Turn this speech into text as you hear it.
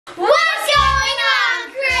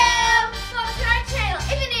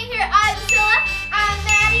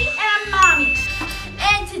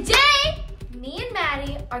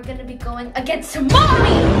are gonna be going against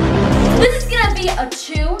Mommy. This is gonna be a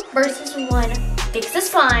 2 versus 1 fix the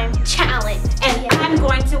slime challenge. And I'm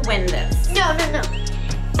going to win this. No.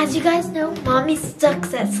 As you guys know, Mommy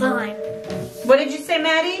sucks at slime. What did you say,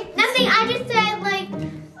 Maddie? Nothing, I just said like,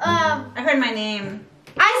 I heard my name.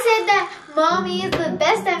 I said that Mommy is the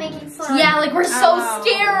best at making slime. Yeah, like we're so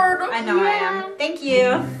scared. I know I am. Thank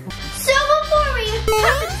you. So before we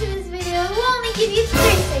hop into this video, we'll only give you 3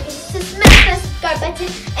 seconds to smash that subscribe button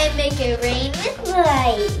and make it rain with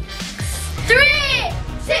likes. 3,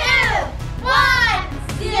 2, 1,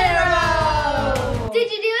 0.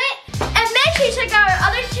 Did you do it? And make sure you check out our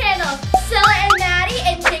other channels, Cilla and Maddy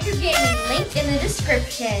and JKrew Gaming, linked in the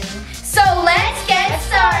description. So let's get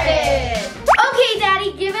started. Okay,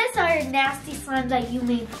 Daddy, give us our nasty slime that you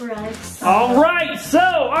made for us. All right, so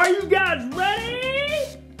are you guys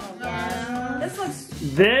ready? Yeah.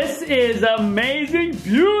 This is amazing,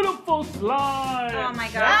 beautiful slime. Oh my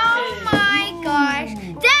gosh. Oh my gosh.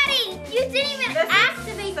 Daddy, you didn't even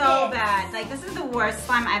activate So this. bad. Like, this is the worst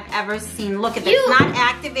slime I've ever seen. Look at this. It's not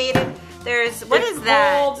activated. There's, what is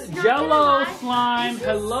that? Called Jello slime.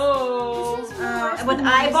 Hello. With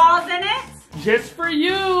eyeballs in it? Just for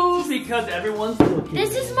you, because everyone's looking.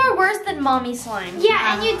 This is more worse than Mommy slime.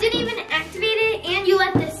 Yeah, and you didn't even activate it, and you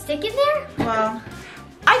let this stick in there? Well,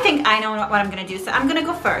 I think I know what I'm gonna do, so I'm gonna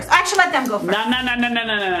go first. Actually, let them go first.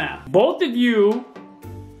 No. Both of you,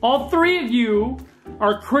 all 3 of you,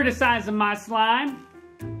 are criticizing my slime.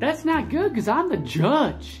 That's not good, because I'm the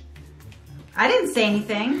judge. I didn't say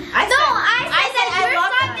anything. I said your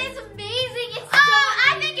love slime mine. is amazing. It's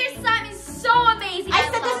I think your slime is so amazing. I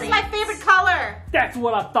said this is my favorite color. That's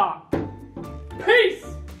what I thought. Peace.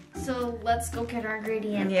 So let's go get our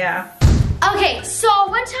ingredients. Yeah. Okay, so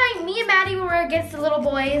one time me and Maddie were against the little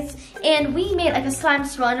boys and we made like a slime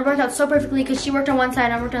swirl and it worked out so perfectly because she worked on one side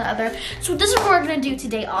and I worked on the other. So this is what we're gonna do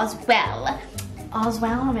today as well. As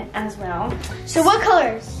well. So what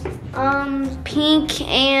colors? Pink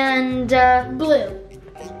and blue.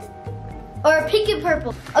 Or pink and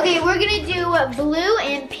purple. Okay, we're gonna do blue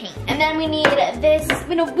and pink. And then we need this,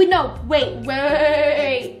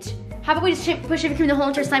 wait. How about we just push it between the whole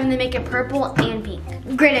entire slime and then make it purple and pink?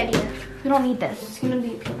 Great idea. We don't need this. It's gonna be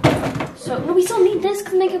pink. So no, we still need this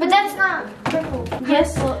to make it. But that's not purple.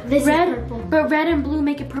 Yes, this red, is purple. But red and blue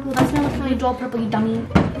make it purple. That's not really dull purple, you dummy.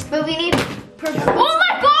 But we need purple. Oh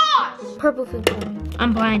my gosh! Purple food coloring.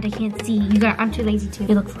 I'm blind. I can't see. I'm too lazy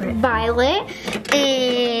to look for it. Violet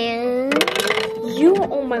and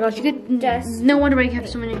oh my gosh, you could just. No wonder why you have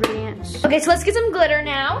so many ingredients. Okay, so let's get some glitter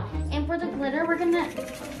now. And for the glitter, we're gonna.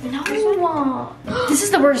 No. This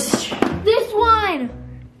is the worst. This one.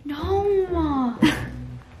 No.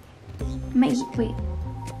 Wait.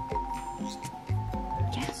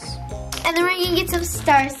 Yes. And then we're gonna get some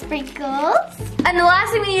star sprinkles. And the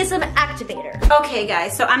last thing we need is some activator. Okay,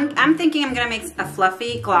 guys. So I'm thinking I'm gonna make a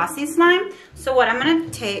fluffy, glossy slime. So what I'm gonna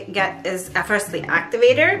get is firstly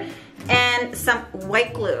activator and some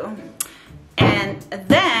white glue. And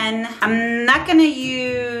then I'm not gonna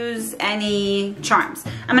use any charms.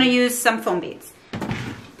 I'm gonna use some foam beads.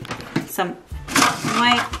 Some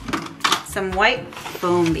white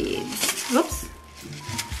foam beads. Whoops.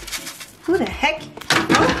 Who the heck? Oh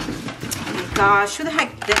my gosh, who the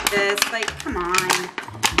heck did this? Like, come on.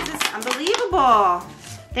 This is unbelievable.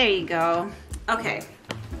 There you go. Okay.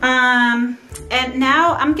 And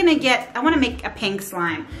now I wanna make a pink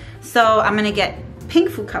slime. So I'm gonna get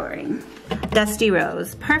pink food coloring. Dusty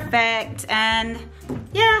Rose, perfect. And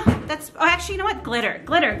yeah, that's, oh actually, you know what, glitter.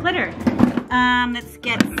 Let's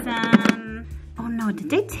get some, oh no, did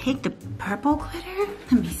they take the purple glitter?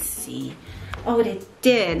 Let me see. Oh, they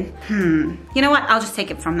did. You know what, I'll just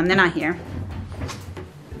take it from them, they're not here.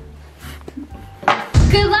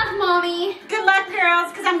 Good luck, Mommy. Good luck,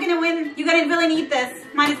 girls, because I'm gonna win. You're gonna really need this.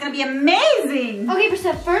 Mine is gonna be amazing. Okay, but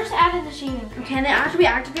first add in the shaving. Okay, and then after we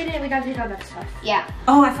activate it, we gotta take all that stuff. Yeah.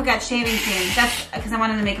 Oh, I forgot shaving cream. That's because I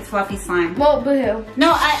wanted to make a fluffy slime. Well, boo.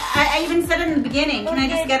 No, I even said it in the beginning. Can I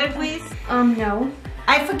just get it, please? No.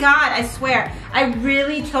 I forgot, I swear. I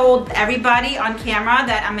really told everybody on camera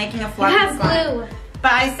that I'm making a fluffy slime. You have glue.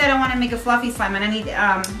 But I said I want to make a fluffy slime and I need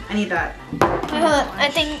that. I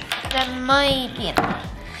think that might be enough.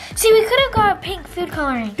 See, we could have got pink food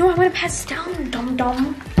coloring. No, I want to pastel,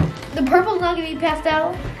 dum-dum. The purple's not going to be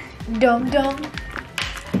pastel, dum-dum.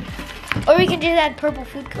 Or we can just add purple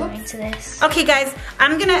food coloring to this. Okay, guys,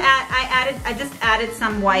 I'm gonna add. I just added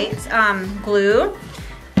some white glue,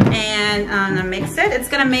 and I'm gonna mix it. It's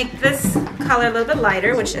gonna make this color a little bit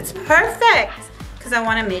lighter, which is perfect because I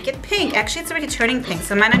want to make it pink. Actually, it's already turning pink,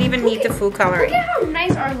 so I might not even need the food coloring. Look at how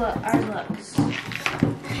nice our looks.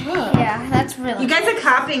 Yeah, that's really. You guys are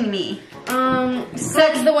copying me.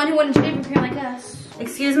 Says the one who wouldn't shaving cream like us.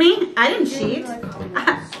 Excuse me? I didn't cheat.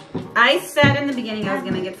 I said in the beginning I was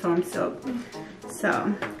gonna get foam soap.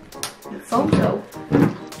 So. Foam soap?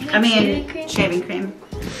 I mean, shaving cream.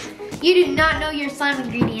 You do not know your slime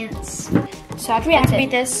ingredients. So after we activate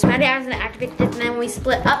this, Maddie and I are gonna activate this, and then when we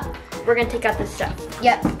split up, we're gonna take out this stuff.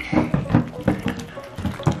 Yep.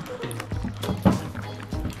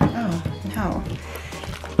 Oh, no.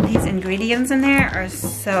 These ingredients in there are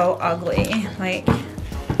so ugly. Like,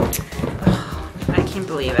 oh, I can't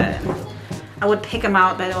believe it. I would pick them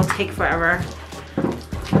out, but it will take forever.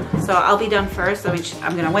 So I'll be done first.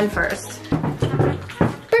 I'm gonna win first. Brazil,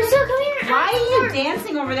 come here. Why are you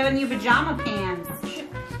dancing over there in your pajama pants?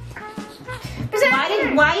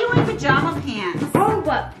 Why are you in pajama pants? Oh,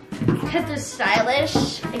 what? Because they're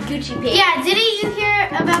stylish and Gucci pants. Yeah, didn't you hear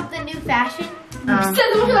about the new fashion?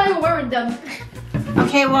 Says look at I'm wearing them.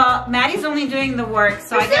 Okay, well, Maddie's only doing the work,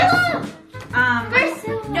 so Priscilla! I guess.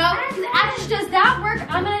 No, because Ash does that work.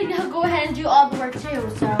 I'm gonna go ahead and do all the work too.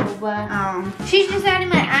 So, she's just adding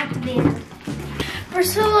my activator.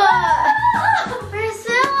 Priscilla!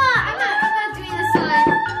 Priscilla! I'm not doing this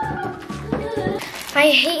one. I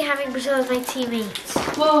hate having Priscilla as my teammates.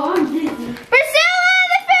 Whoa, I'm dizzy. Priscilla,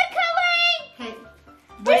 the food coloring! Hey,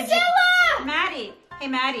 Priscilla! Maddie. Hey,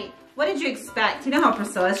 Maddie. What did you expect? You know how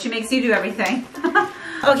Priscilla is. She makes you do everything.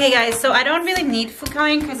 Okay, guys, so I don't really need food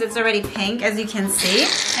coloring because it's already pink, as you can see.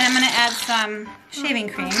 And I'm going to add some shaving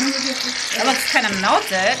cream. It looks kind of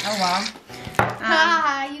melted. Oh, wow.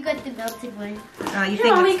 You got the melted one. You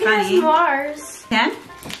think it's funny? Mars. Can?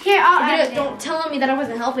 Here, I'll add it. Don't tell me that I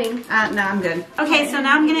wasn't helping. No, I'm good. Okay, so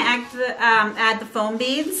now I'm going to add the foam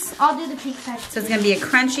beads. I'll do the pink side. So it's going to be a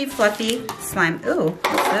crunchy, fluffy slime. Ooh,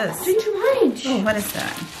 what's this? Drink your lunch. Ooh, what is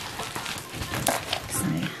that?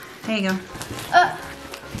 There you go.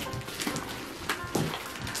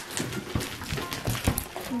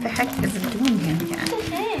 What the heck is it doing here?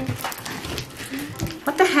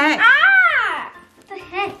 What the heck? Ah! What the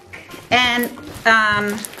heck? And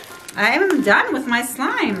I am done with my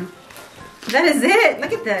slime. That is it.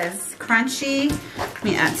 Look at this. Crunchy. Let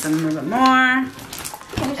me add some a little bit more.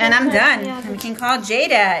 And I'm done. And we can call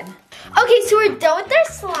J-Dad. Okay, so we're done with our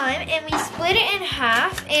slime, and we split it in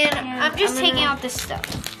half, and I'm just taking out this stuff.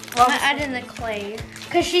 Well, I'm adding the clay.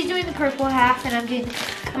 Because she's doing the purple half, and I'm doing the...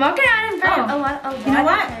 I'm not going to add a lot. You know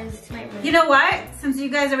what? You know what? Since you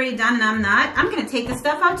guys are already done and I'm not, I'm going to take this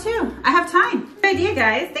stuff out too. I have time. Good idea,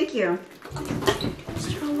 guys. Thank you.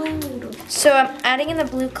 So I'm adding in the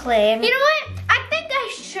blue clay. You know what? I think I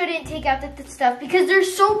shouldn't take out the stuff because they're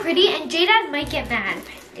so pretty, and J-Dad might get mad if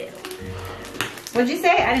I do. What'd you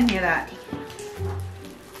say? I didn't hear that.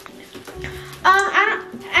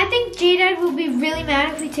 I think J-Dad will be really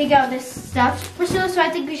mad if we take out this stuff, Priscilla, so I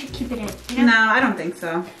think we should keep it in. You know? No, I don't think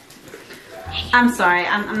so. I'm sorry.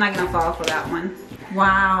 I'm not going to fall for that one.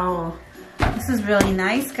 Wow. This is really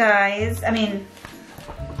nice, guys. I mean,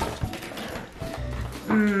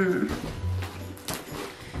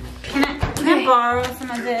 Can I borrow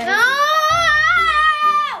some of this? No!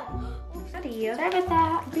 Sorry about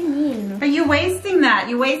that. What do you mean? Are you wasting that?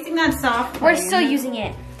 You're wasting that soft cream. We're still using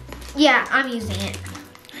it. Yeah, I'm using it.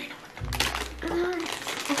 I'm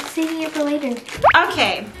saving it for later.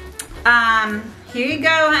 Okay. Here you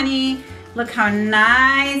go, honey. Look how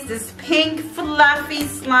nice this pink fluffy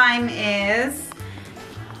slime is.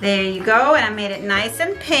 There you go, and I made it nice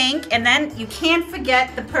and pink. And then you can't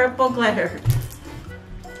forget the purple glitter.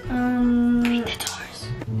 Bring the doors.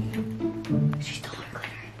 She stole our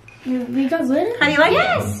glitter. We got glitter? How do you like it?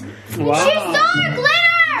 Yes! Wow. She stole our glitter!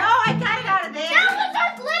 No, I got it out of there. That was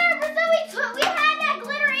our glitter, Brazil. We had that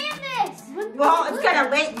glitter and this. Well, it's kind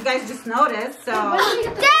of late. You guys just noticed, so.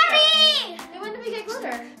 Daddy! When did we get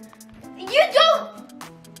glitter? You don't.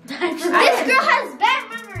 This girl has bad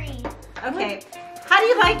memory. Okay. How do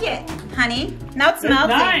you like it, honey? Now it smells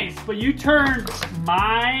nice, but you turned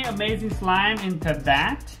my amazing slime into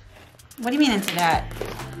that? What do you mean into that?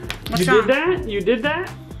 What's You wrong? did that? You did that?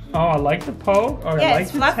 Oh, I like the poke. Oh, Yeah, I like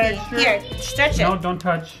it's the fluffy. texture. Here, stretch it. No, don't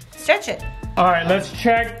touch. Stretch it. All right, let's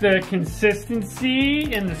check the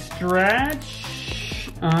consistency and the stretch.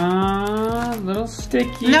 A little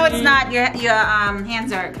sticky. No, it's not. Your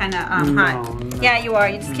hands are kind of hot. No. Yeah, you are.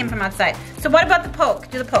 You just came from outside. So what about the poke?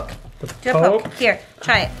 Do the poke. Do the poke. Here,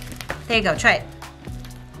 try it. There you go. Try it.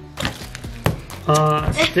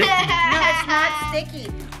 Sticky. No, it's not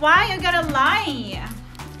sticky. Why you gotta lie?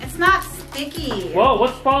 It's not sticky. Whoa,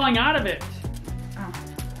 what's falling out of it? Oh.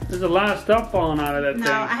 There's a lot of stuff falling out of that thing.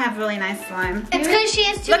 No, I have really nice slime. It's because she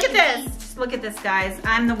has too Look at this. Look at this, guys.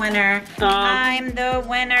 I'm the winner. I'm the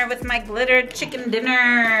winner with my glitter chicken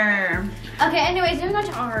dinner. Okay, anyways, then go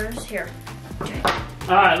to ours. Here.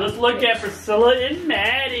 Alright, let's look at Cilla and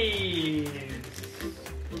Maddy.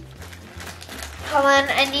 Hold on,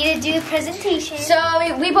 I need to do a presentation.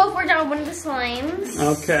 So we both worked on one of the slimes.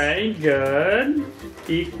 Okay, good.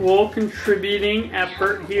 Equal contributing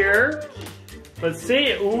effort here. Let's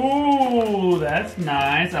see. Ooh, that's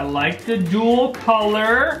nice. I like the dual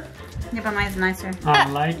color. Yeah, but mine's nicer. I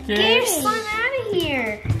like Get your it. slime out of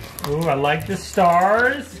here. Ooh, I like the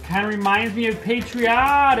stars. Kind of reminds me of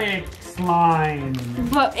patriotic slime.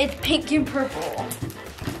 But it's pink and purple.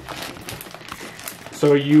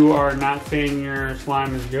 So you are not saying your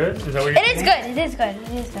slime is good? Is that what you're saying? It is good. It is good. It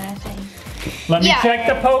is good. I'm saying. Let me Yeah. check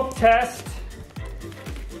the poke test.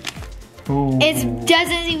 Ooh. It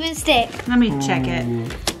doesn't even stick. Let me check it.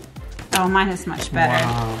 Oh, mine is much better.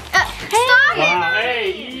 Wow. Stop Wow. it!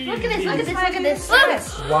 Hey, easy. Look at this, look at this, look at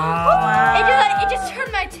this. Look! Wow. It just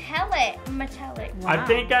turned metallic. I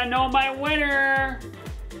think I know my winner.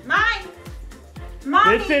 Mine.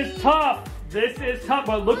 Mommy. This is tough. This is tough,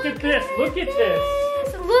 but look at this. Look at this.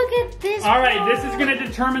 Look at this. All right, this is going to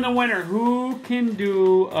determine the winner. Who can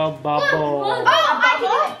do a bubble? Oh,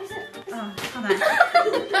 Oh, hold on.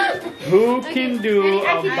 Who can do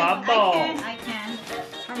a bubble? I can.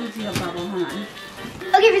 How do you do a bubble? Hold on.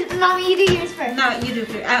 Okay, Mommy, you do yours first. No, you do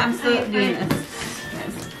too. I'm still doing this.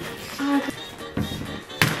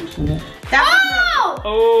 That Oh!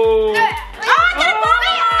 Oh. Wait.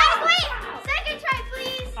 Second try,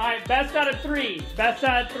 please. All right, best out of three. Best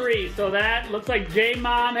out of three. So that looks like J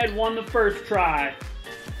Mom had won the first try.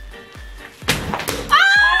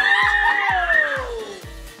 Oh!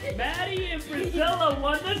 Maddie and Priscilla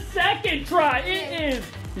won the second try. It is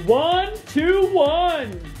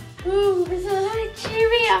 1-2-1. Ooh, Priscilla, cheer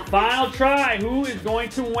me up. Final try. Who is going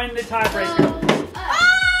to win the tiebreaker?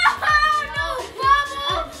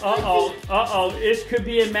 Uh-oh. Uh-oh. This could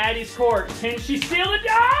be in Maddie's court. Can she seal it?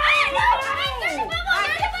 There's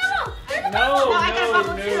a bubble. No, I got a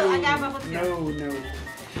bubble too. I got a bubble too. No.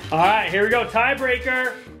 All right, here we go.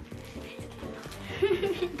 Tiebreaker.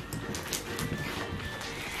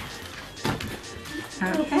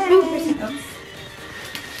 Okay.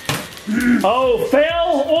 Oh,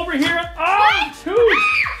 fail over here. Oh, two.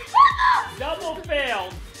 Double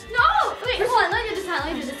failed. No! Wait, hold on. Let me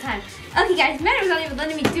do this time. Okay, guys, Maddie was not even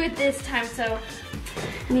letting me do it this time, so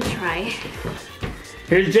let me try.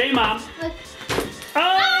 Here's J Mom. Look.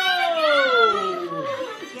 Oh!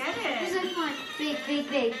 Get it. Priscilla, come on.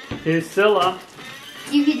 Big. Here's Cilla.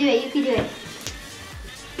 You can do it.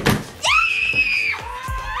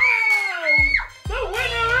 The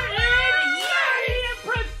winner is Maddie and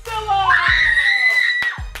Priscilla.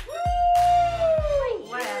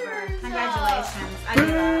 Whatever. Congratulations. I give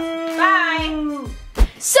up. Bye.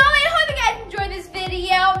 So I hope you guys enjoyed this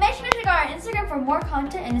video. Make sure to check out our Instagram for more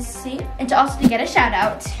content and to also get a shout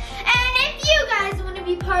out. And if you guys want to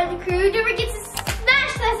be part of the crew, don't forget to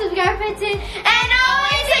smash that subscribe button and